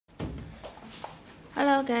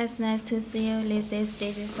Hello guys, nice to see you. This is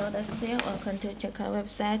dgsole.cn. Welcome to check our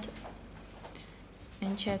website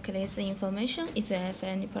and check this information if you have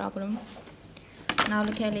any problem. Now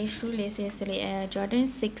look at this shoe. This is the Air Jordan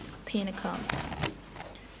 6 Pinnacle.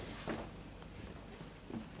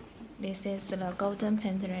 This is the golden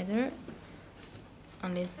pant leather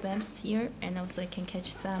on these bumps here, and also you can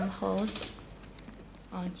catch some holes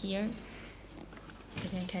on here. You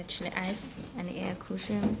can catch the ice and the air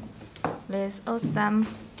cushion. There's also some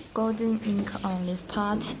golden ink on this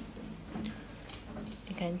part.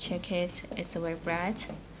 You can check it, it's very bright.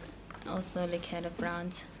 Also look at the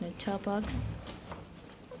front, the toe box.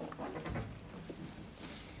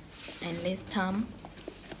 And this thumb.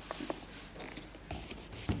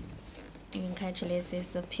 You can catch this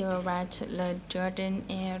is the pure white, the Jordan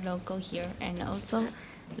Air logo here, and also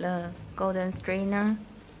the golden strainer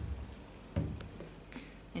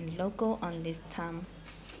and logo on this thumb.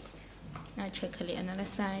 Now check the another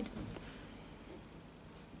side.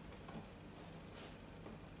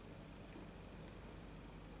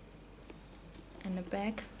 And the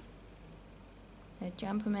back, the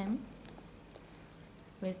Jumpman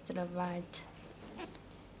with the white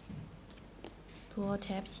spool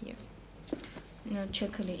tab here. Now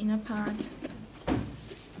check the inner part.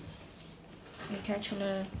 You catch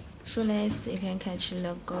the shoelace, you can catch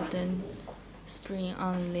the golden string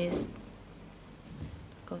on this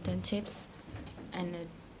golden tips and the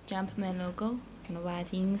Jumpman logo and the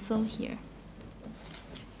white insole here.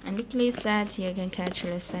 And look at this side, you can catch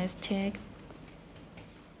the size tag.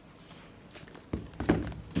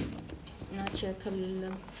 Now check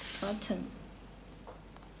the button.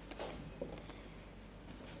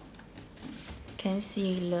 Can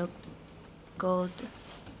see the gold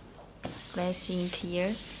flashing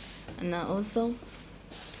here, and also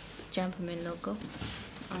Jumpman logo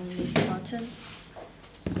on this button.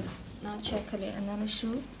 Now check the another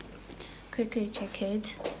shoe. Quickly check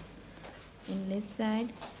it in this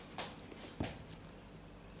side,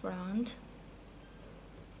 front,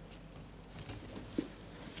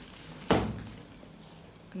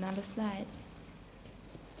 another side,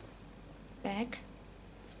 back,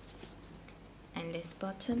 and this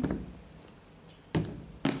bottom.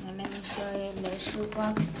 And let me show you the shoe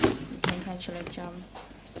box. You can catch the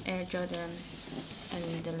Air Jordan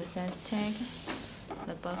and the size tag,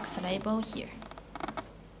 the box label here.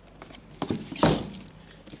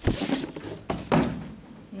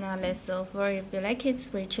 Now that's all for it. If you like it,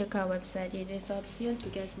 please check our website dgsole.cn to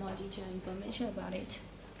get more detailed information about it.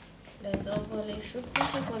 That's all for this shoe.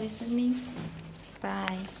 Thank you for listening.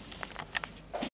 Bye.